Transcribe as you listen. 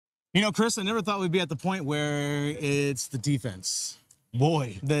You know, Chris, I never thought we'd be at the point where it's the defense.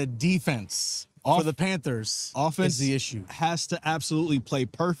 Boy, The defense for the Panthers offense is the issue. has to absolutely play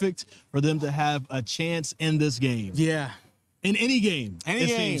perfect for them to have a chance in this game. Yeah. In any game, it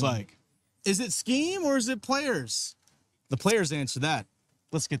seems like. Is it scheme or is it players? The players answer that.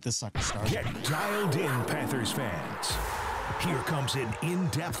 Let's get this sucker started. Get dialed in, Panthers fans. Here comes an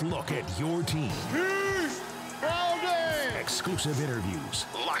in-depth look at your team. Exclusive interviews.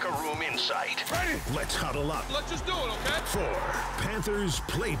 Locker room insight. Ready? Let's huddle up. Let's just do it, okay? For Panthers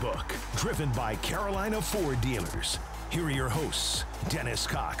Playbook, driven by Carolina Ford dealers. Here are your hosts, Dennis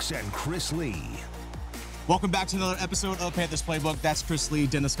Cox and Chris Lea. Welcome back to another episode of Panthers Playbook. That's Chris Lea,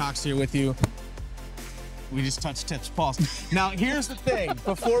 Dennis Cox here with you. We just touched tips. Pause. Now, here's the thing.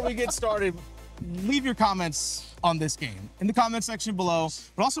 Before we get started, leave your comments on this game in the comment section below.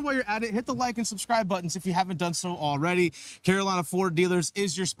 But also while you're at it, hit the like and subscribe buttons if you haven't done so already. Carolina Ford Dealers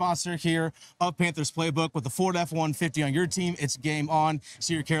is your sponsor here of Panthers Playbook. With the Ford F-150 on your team, it's game on.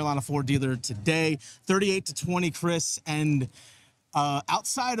 See your Carolina Ford dealer today. 38-20, Chris. And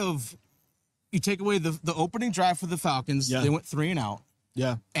outside of, you take away the opening drive for the Falcons, they went 3 and out.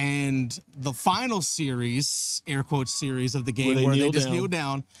 Yeah. And the final series, air quotes series of the game where they just kneel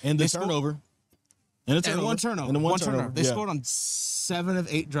down. And the turnover. And one turnover. And one turnover. They scored on 7 of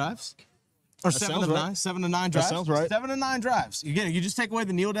 8 drives. Or 7 of 9. Right. 7 of 9 drives. That sounds right. 7 of 9 drives. You just take away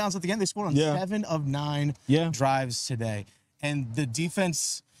the kneel downs at the end. They scored on 7 of 9 drives today. And the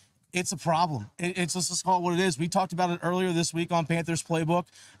defense, it's a problem. Let's just call it what it is. We talked about it earlier this week on Panthers Playbook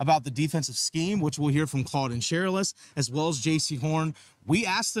about the defensive scheme, which we'll hear from Claudin Cherelus as well as Jaycee Horn. We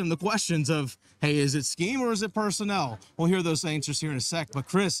asked them the questions of, hey, is it scheme or is it personnel? We'll hear those answers here in a sec. But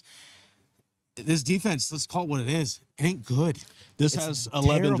Chris, this defense, let's call it what it is. It ain't good. This has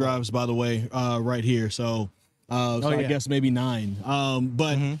 11 drives, by the way, right here. So, I guess maybe 9.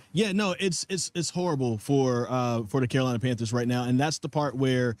 It's horrible for the Carolina Panthers right now, and that's the part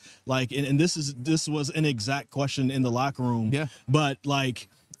where and this was an exact question in the locker room. Yeah. But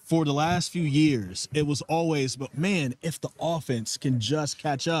for the last few years, it was always, but man, if the offense can just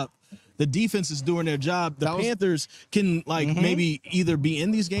catch up. The defense is doing their job. The Panthers can maybe either be in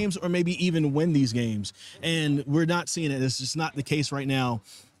these games or maybe even win these games. And we're not seeing it. It's just not the case right now.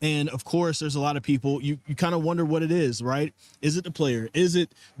 And of course, there's a lot of people, you kind of wonder what it is, right? Is it the player? Is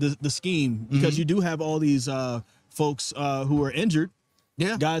it the scheme? Because you do have all these folks who are injured.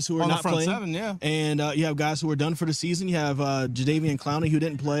 Yeah. Guys who are not playing. 7, And you have guys who are done for the season. You have Jadeveon Clowney who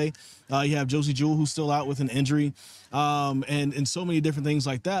didn't play. You have Josie Jewell who's still out with an injury. And so many different things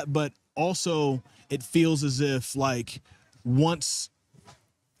like that. But also, it feels as if when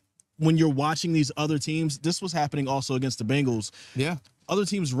you're watching these other teams, this was happening also against the Bengals. Yeah. Other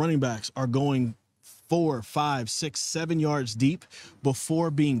teams' running backs are going 4, 5, 6, 7 yards deep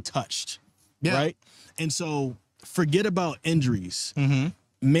before being touched. Yeah. Right? And so forget about injuries.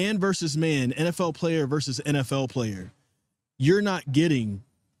 Man versus man, NFL player versus NFL player. You're not getting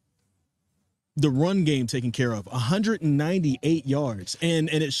the run game taken care of. 198 yards. And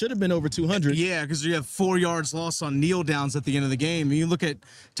it should have been over 200. Yeah, because you have 4 yards lost on kneel downs at the end of the game. You look at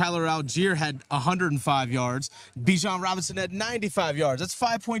Tyler Algier had 105 yards. Bijan Robinson had 95 yards. That's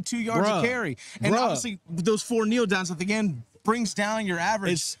 5.2 yards a carry. And obviously those 4 kneel downs at the end brings down your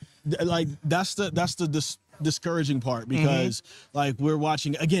average. It's that's the discouraging part because we're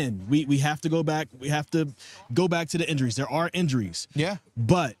watching again. We have to go back. We have to go back to the injuries. There are injuries. Yeah.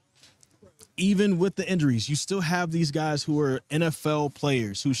 But even with the injuries, you still have these guys who are NFL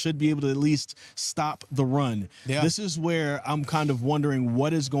players who should be able to at least stop the run. Yeah. This is where I'm kind of wondering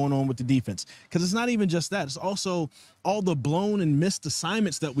what is going on with the defense. Because it's not even just that. It's also all the blown and missed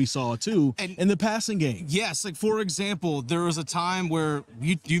assignments that we saw, too, in the passing game. Yes, for example, there was a time where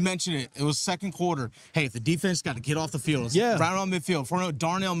you mentioned it. It was second quarter. Hey, if the defense got to get off the field, it's right on midfield. For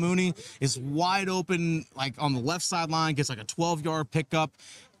Darnell Mooney is wide open, on the left sideline, gets a 12-yard pickup.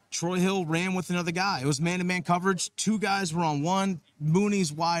 Troy Hill ran with another guy. It was man-to-man coverage. 2 guys were on one.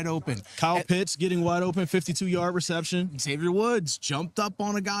 Mooney's wide open. Kyle Pitts getting wide open, 52-yard reception. Xavier Woods jumped up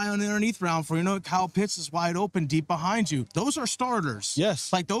on a guy on the underneath round for, Kyle Pitts is wide open deep behind you. Those are starters. Yes.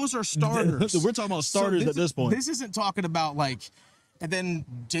 Those are starters. We're talking about starters at this point. This isn't talking about, and then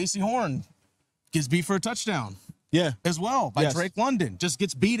Jaycee Horn gets beat for a touchdown. Yeah. As well by Drake London. Just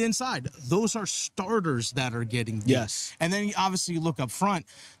gets beat inside. Those are starters that are getting beat. Yes. And then obviously you look up front.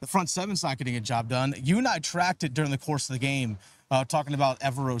 The front seven's not getting a job done. You and I tracked it during the course of the game, talking about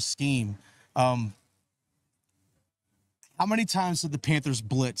Evero's scheme. How many times did the Panthers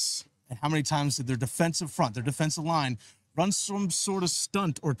blitz? And how many times did their defensive front, their defensive line, run some sort of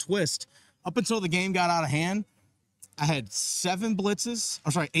stunt or twist up until the game got out of hand? I had 8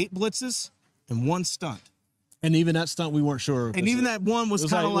 blitzes, and 1 stunt. And even that stunt, we weren't sure. And even that one was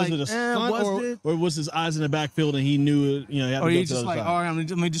kind of like, was it a stunt was it? or was his eyes in the backfield and he knew it, you know, he had to or go he's to the just other like, side. all right,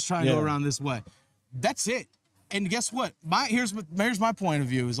 let me just try and go around this way. That's it. And guess what? Here's my point of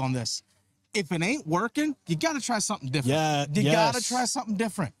view is on this. If it ain't working, you got to try something different. Yeah, you got to try something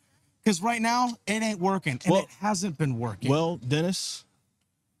different. Because right now, it ain't working, and it hasn't been working. Well, Dennis,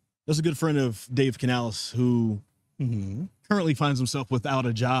 that's a good friend of Dave Canales, who currently finds himself without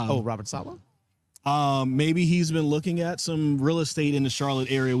a job. Oh, Robert Saleh? Maybe he's been looking at some real estate in the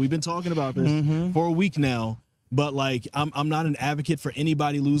Charlotte area. We've been talking about this for a week now. But, like, I'm not an advocate for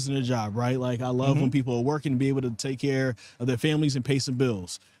anybody losing a job, right? Like, I love when people are working and be able to take care of their families and pay some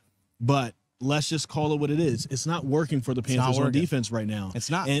bills. But let's just call it what it is. It's not working for the Panthers on defense right now. It's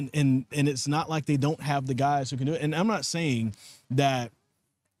not. And it's not like they don't have the guys who can do it. And I'm not saying that,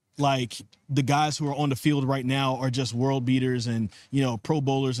 like, the guys who are on the field right now are just world beaters and, you know, Pro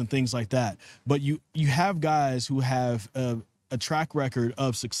Bowlers and things like that. But you have guys who have a track record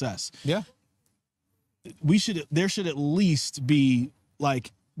of success. Yeah. There should at least be,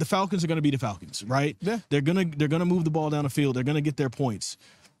 like, the Falcons are going to be the Falcons, right? Yeah. They're gonna move the ball down the field. They're going to get their points.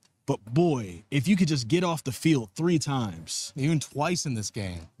 But, boy, if you could just get off the field 3 times. Even twice in this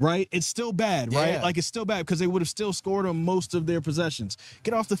game. Right? It's still bad, right? Yeah. Like, it's still bad because they would have still scored on most of their possessions.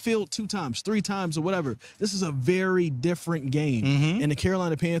 Get off the field 2 times, 3 times, or whatever. This is a very different game. And the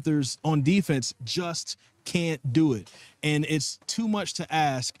Carolina Panthers on defense just can't do it. And it's too much to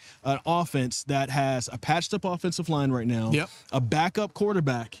ask an offense that has a patched-up offensive line right now, a backup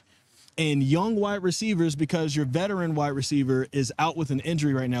quarterback, and young wide receivers because your veteran wide receiver is out with an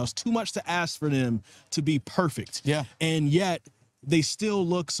injury right now. It's too much to ask for them to be perfect. Yeah. And yet they still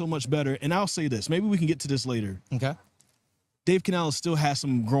look so much better. And I'll say this. Maybe we can get to this later. Okay. Dave Canales still has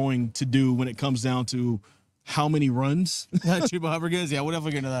some growing to do when it comes down to how many runs. Chuba Hubbard is? Yeah, we'll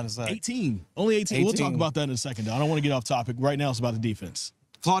definitely get into that in a second. 18. Only 18. We'll talk about that in a second, though. I don't want to get off topic. Right now it's about the defense.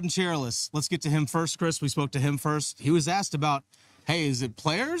 Claudin Cherelus. Let's get to him first, Chris. We spoke to him first. He was asked about, hey, is it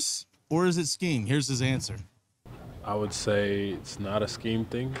players or is it scheme? Here's his answer. I would say it's not a scheme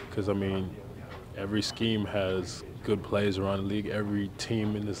thing because, I mean, every scheme has good plays around the league. Every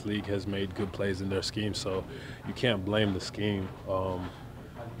team in this league has made good plays in their scheme, so you can't blame the scheme.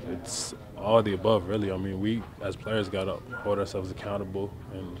 It's all the above, really. I mean, we as players got to hold ourselves accountable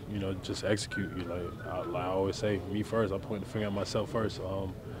and, you know, just execute. I always say, me first. I point the finger at myself first.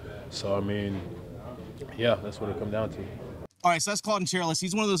 So, I mean, yeah, that's what it comes down to. All right, so that's Claudin Cherelus.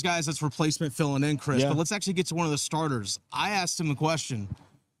 He's one of those guys that's replacement filling in, Chris. Yeah. But let's actually get to one of the starters. I asked him a question.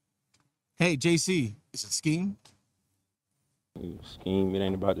 Hey, JC, is it scheme? Scheme, it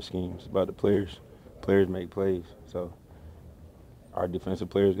ain't about the scheme. It's about the players. Players make plays. So our defensive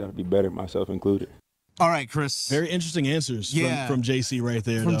players got to be better, myself included. All right, Chris. Very interesting answers from JC right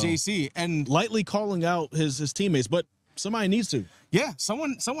there. From JC. And lightly calling out his teammates, but somebody needs to. Yeah,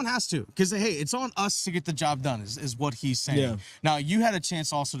 someone has to. Because, hey, it's on us to get the job done is what he's saying. Yeah. Now, you had a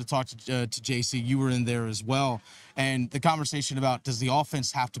chance also to talk to JC. You were in there as well. And the conversation about does the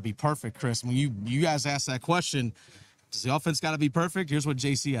offense have to be perfect, Chris? When you guys asked that question, does the offense got to be perfect? Here's what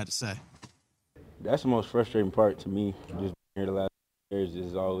JC had to say. That's the most frustrating part to me. Just here the last years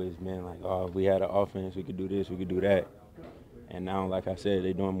has always been like, oh, if we had an offense, we could do this, we could do that. And now, like I said,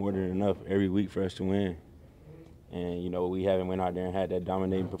 they're doing more than enough every week for us to win. And, you know, we haven't went out there and had that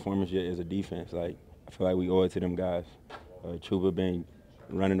dominating performance yet as a defense. Like, I feel like we owe it to them guys. Chuba been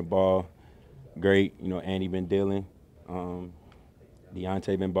running the ball great. You know, Andy been dealing.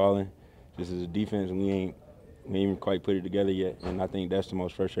 Deontay been balling. Just as a defense, we ain't even quite put it together yet. And I think that's the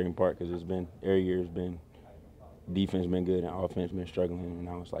most frustrating part because every year has been defense been good and offense been struggling. And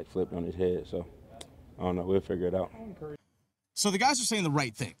now it's like flipped on his head. So, I don't know. We'll figure it out. So the guys are saying the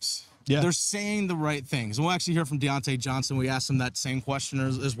right things. Yeah. They're saying the right things. And we'll actually hear from Deontay Johnson. We asked him that same question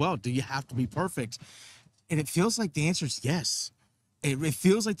as well. Do you have to be perfect? And it feels like the answer is yes. It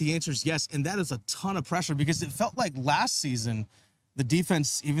feels like the answer is yes. And that is a ton of pressure because it felt like last season, the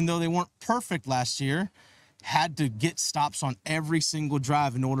defense, even though they weren't perfect last year, had to get stops on every single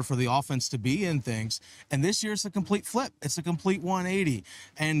drive in order for the offense to be in things. And this year it's a complete flip. It's a complete 180.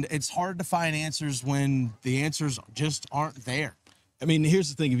 And it's hard to find answers when the answers just aren't there. I mean, here's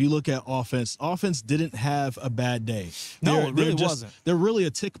the thing. If you look at offense didn't have a bad day. No, it really wasn't. They're really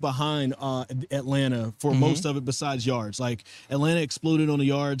a tick behind Atlanta for most of it besides yards. Like, Atlanta exploded on the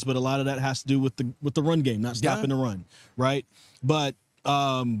yards, but a lot of that has to do with the run game, not stopping the run, right? But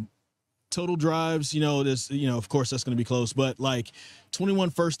total drives, of course that's going to be close, but like 21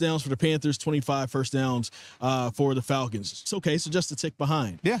 first downs for the Panthers, 25 first downs for the Falcons. It's okay, so just a tick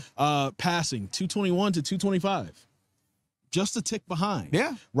behind. Yeah. Passing, 221 to 225. just a tick behind.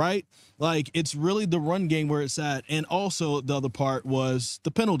 Yeah. Right? Like, it's really the run game where it's at. And also the other part was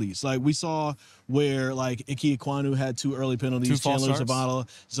the penalties. Like, we saw where, like, Ike Ekwonu had 2 early penalties. 2 false Chandler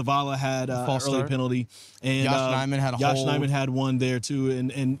starts. Zavala had an false early start. penalty. And Josh Nijman had a Josh hold. Nijman had one there, too.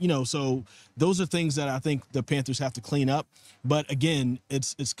 And you know, so those are things that I think the Panthers have to clean up. But, again,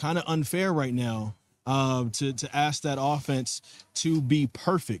 it's kind of unfair right now to ask that offense to be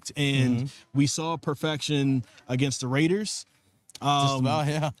perfect. And we saw perfection against the Raiders. Just about,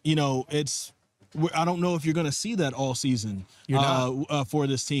 yeah. You know, I don't know if you're going to see that all season for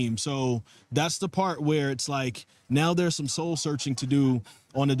this team. So that's the part where it's like, now there's some soul searching to do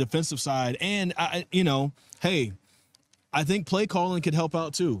on the defensive side. And, you know, hey, I think play calling could help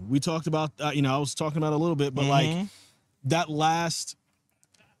out too. We talked about, you know, I was talking about it a little bit, but like that last,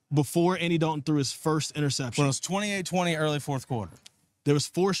 before Andy Dalton threw his first interception. When it was 28-20 early fourth quarter. There was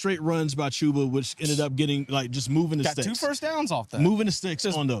 4 straight runs by Chuba, which ended up getting, like, just moving the Got sticks. 2 first downs off that. Moving the sticks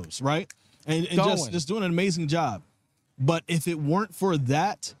on those, right? And just doing an amazing job. But if it weren't for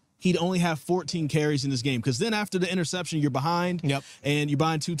that, he'd only have 14 carries in this game. Because then after the interception, you're behind. Yep. And you're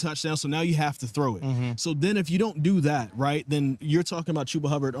behind 2 touchdowns, so now you have to throw it. So then if you don't do that, right, then you're talking about Chuba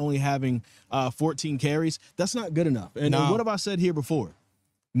Hubbard only having 14 carries. That's not good enough. And what have I said here before?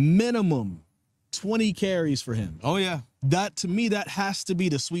 Minimum 20 carries for him. Oh, yeah. That, to me, that has to be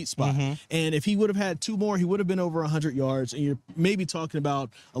the sweet spot. And if he would have had 2 more, he would have been over 100 yards. And you're maybe talking about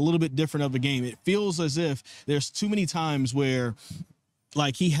a little bit different of a game. It feels as if there's too many times where,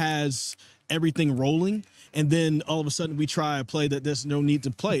 like, he has everything rolling, and then all of a sudden we try a play that there's no need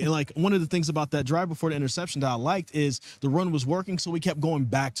to play. And, like, one of the things about that drive before the interception that I liked is the run was working, so we kept going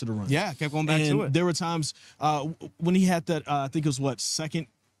back to the run. Yeah, kept going back to it. There were times when he had that, I think it was, second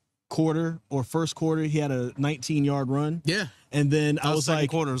quarter or first quarter, he had a 19-yard run. Yeah. And then I That was second like,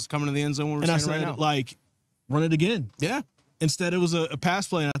 quarter was coming to the end zone. and I said, like, run it again. Yeah. Instead, it was a pass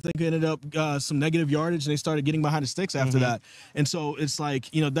play, and I think it ended up some negative yardage, and they started getting behind the sticks after that. And so it's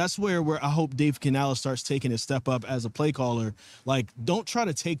like, you know, that's where I hope Dave Canales starts taking a step up as a play caller. Like, don't try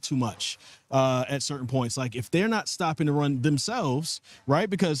to take too much at certain points. Like, if they're not stopping to run themselves, right,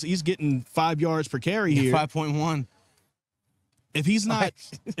 because he's getting 5 yards per carry here. 5.1. If he's not,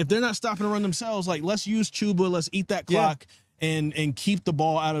 if they're not stopping to run themselves, like, let's use Chuba, let's eat that clock. And keep the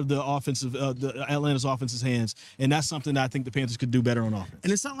ball out of the offensive, the Atlanta's offense's hands, and that's something that I think the Panthers could do better on offense.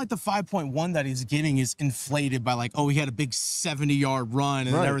 And it's not like the 5.1 that he's getting is inflated by, like, oh, he had a big 70-yard run,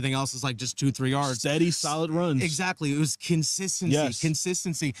 and then everything else is like just 2-3 yards. Steady, solid runs. Exactly. It was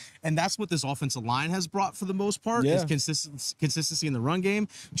consistency, and that's what this offensive line has brought for the most part. Is consistency in the run game.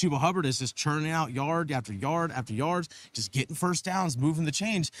 Chuba Hubbard is just churning out yard after yard after yards, just getting first downs, moving the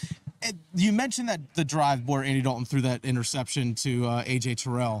chains. And you mentioned that the drive where Andy Dalton threw that interception to A.J.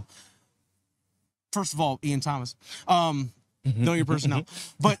 Terrell. First of all, Ian Thomas, know your personnel.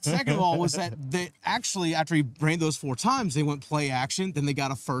 But second of all, was that they actually, after he ran those 4 times, they went play action. Then they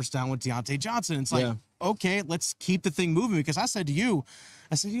got a first down with Deontay Johnson. It's like, okay, let's keep the thing moving. Because I said to you,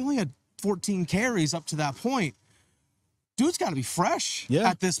 you only had 14 carries up to that point. Dude's got to be fresh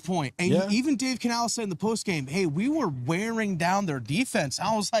at this point. And even Dave Canales said in the postgame, hey, we were wearing down their defense.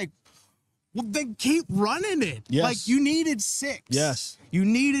 I was like, well, then keep running it. Yes. Like, you needed 6. Yes. You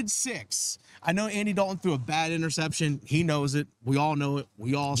needed 6. I know Andy Dalton threw a bad interception. He knows it. We all know it.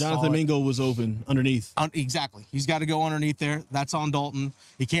 We all saw it. Jonathan Mingo was open underneath. Exactly. He's got to go underneath there. That's on Dalton.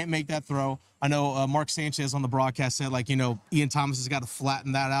 He can't make that throw. I know Mark Sanchez on the broadcast said, like, you know, Ian Thomas has got to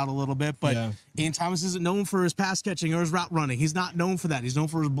flatten that out a little bit. But Ian Thomas isn't known for his pass catching or his route running. He's not known for that. He's known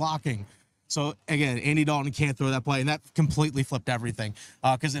for his blocking. So, again, Andy Dalton can't throw that play, and that completely flipped everything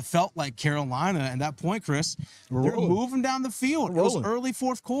because it felt like Carolina at that point, Chris, they're moving down the field. It was early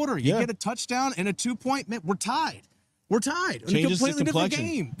fourth quarter. You get a touchdown and a 2-point, man, we're tied. We're tied. Changes Completely the different complexion.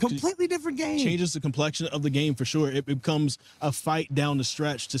 game. Completely different game. Changes the complexion of the game for sure. It becomes a fight down the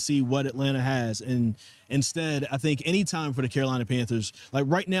stretch to see what Atlanta has. And instead, I think any time for the Carolina Panthers, like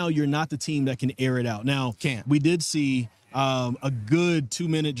right now, you're not the team that can air it out. Now, we did see a good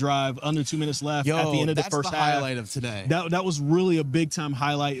 2-minute drive, under 2 minutes left at the end of the first half. That's the highlight of today. That was really a big time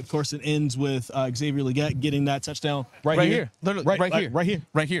highlight. Of course, it ends with Xavier Legette getting that touchdown right here. Literally, right here.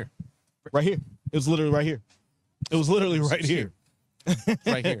 Right here. It was literally right here. It was literally right here.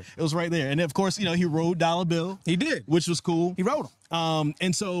 Right here. It was right there. And of course, you know, he rode Dollar Bill. He did. Which was cool. He rode him.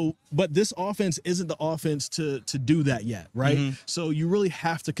 And so, but this offense isn't the offense to do that yet, right? So you really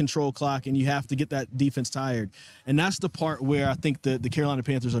have to control clock and you have to get that defense tired. And that's the part where I think the Carolina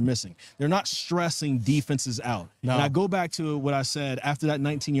Panthers are missing. They're not stressing defenses out. No. And I go back to what I said after that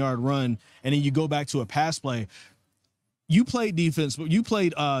 19-yard run, and then you go back to a pass play. you played defense, but you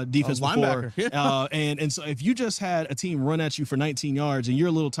played defense before, linebacker. and so if you just had a team run at you for 19 yards and you're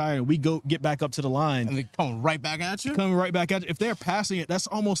a little tired, and we get back up to the line, And they come right back at you? coming right back at you. If they're passing it, that's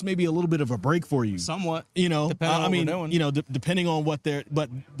almost maybe a little bit of a break for you. Somewhat. You know, Depending on I what mean, we're doing. you know, depending on what but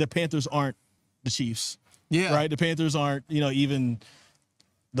the Panthers aren't the Chiefs, Yeah. right? The Panthers aren't, you know, even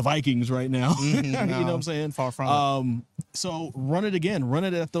the Vikings right now. You know what I'm saying? Far from it. So run it again. Run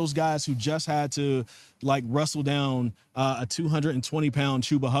it at those guys who just had to like wrestle down a 220-pound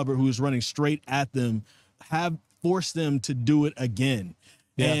Chuba Hubbard who was running straight at them. Have forced them to do it again.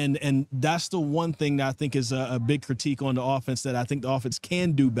 Yeah. And that's the one thing that I think is a big critique on the offense that I think the offense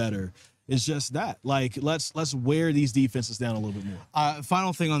can do better. Is just that. Like, let's wear these defenses down a little bit more.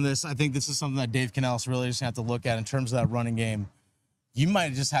 Final thing on this, I think this is something that Dave Canales really just have to look at in terms of that running game. You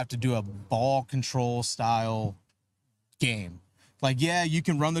might just have to do a ball control style game. Like, yeah, you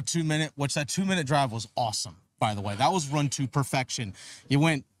can run the 2-minute, which that 2-minute drive was awesome, by the way. That was run to perfection. You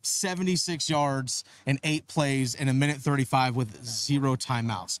went 76 yards and 8 plays in 1:35 with 0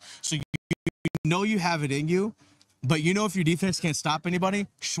 timeouts. So you know you have it in you, but you know if your defense can't stop anybody,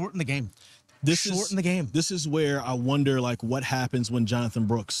 shorten the game. Shorten the game. This is where I wonder, like, what happens when Jonathan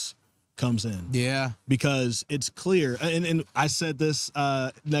Brooks comes in. Yeah. Because it's clear, and I said this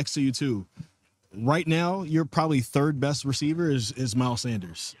next to you too. Right now, your probably third best receiver is Miles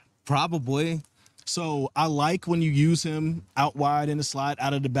Sanders. Probably. So I like when you use him out wide in the slot,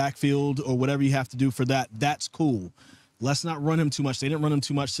 out of the backfield, or whatever you have to do for that. That's cool. Let's not run him too much. They didn't run him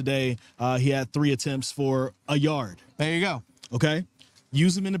too much today. He had 3 attempts for a yard. There you go. Okay?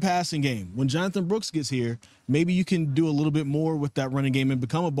 Use him in the passing game. When Jonathan Brooks gets here, maybe you can do a little bit more with that running game and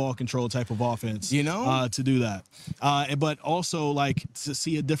become a ball control type of offense. You know? To do that. But also, like, to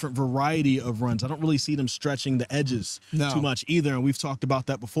see a different variety of runs. I don't really see them stretching the edges too much either, and we've talked about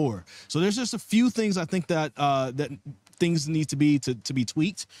that before. So there's just a few things I think that that things need to be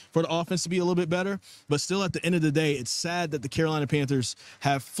tweaked for the offense to be a little bit better. But still, at the end of the day, it's sad that the Carolina Panthers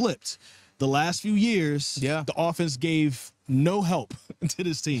have flipped. The last few years, the offense gave no help to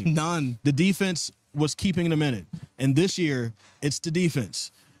this team. None. The defense was keeping them in it. And this year, it's the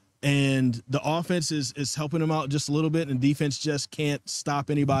defense. And the offense is helping them out just a little bit, and defense just can't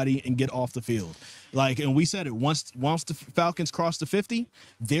stop anybody and get off the field. Like, and we said it, once the Falcons cross the 50,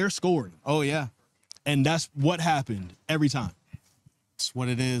 they're scoring. Oh, yeah. And that's what happened every time. It's what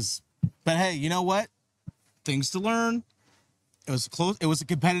it is. But, hey, you know what? Things to learn. It was close. It was a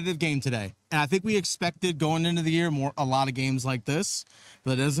competitive game today, and I think we expected going into the year a lot of games like this.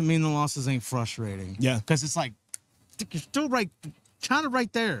 But that doesn't mean the losses ain't frustrating. Yeah, because it's like you're still kind of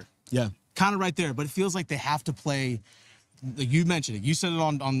right there. Yeah, kind of right there. But it feels like they have to play. You mentioned it. You said it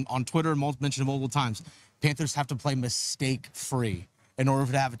on Twitter. Mentioned it multiple times. Panthers have to play mistake free in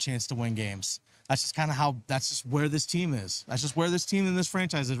order to have a chance to win games. That's just kind of how. That's just where this team is. That's just where this team and this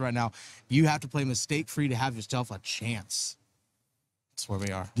franchise is right now. You have to play mistake free to have yourself a chance. That's where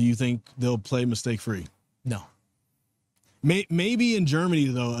we are. Do you think they'll play mistake-free? No. Maybe in Germany,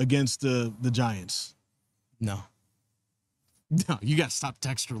 though, against the Giants. No. No, you got to stop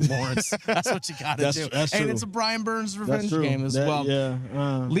Dexter Lawrence. That's what you got to do. That's and true. it's a Brian Burns revenge game as well.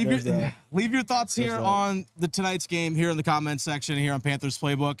 Yeah. Leave your thoughts here on tonight's game here in the comments section here on Panthers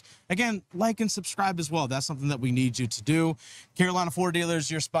Playbook. Again, like and subscribe as well. That's something that we need you to do. Carolina Ford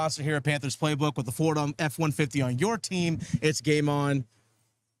Dealers, your sponsor here at Panthers Playbook. With the Ford F-150 on your team, it's game on.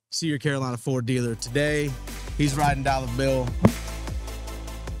 See your Carolina Ford dealer today. He's riding $1 bill.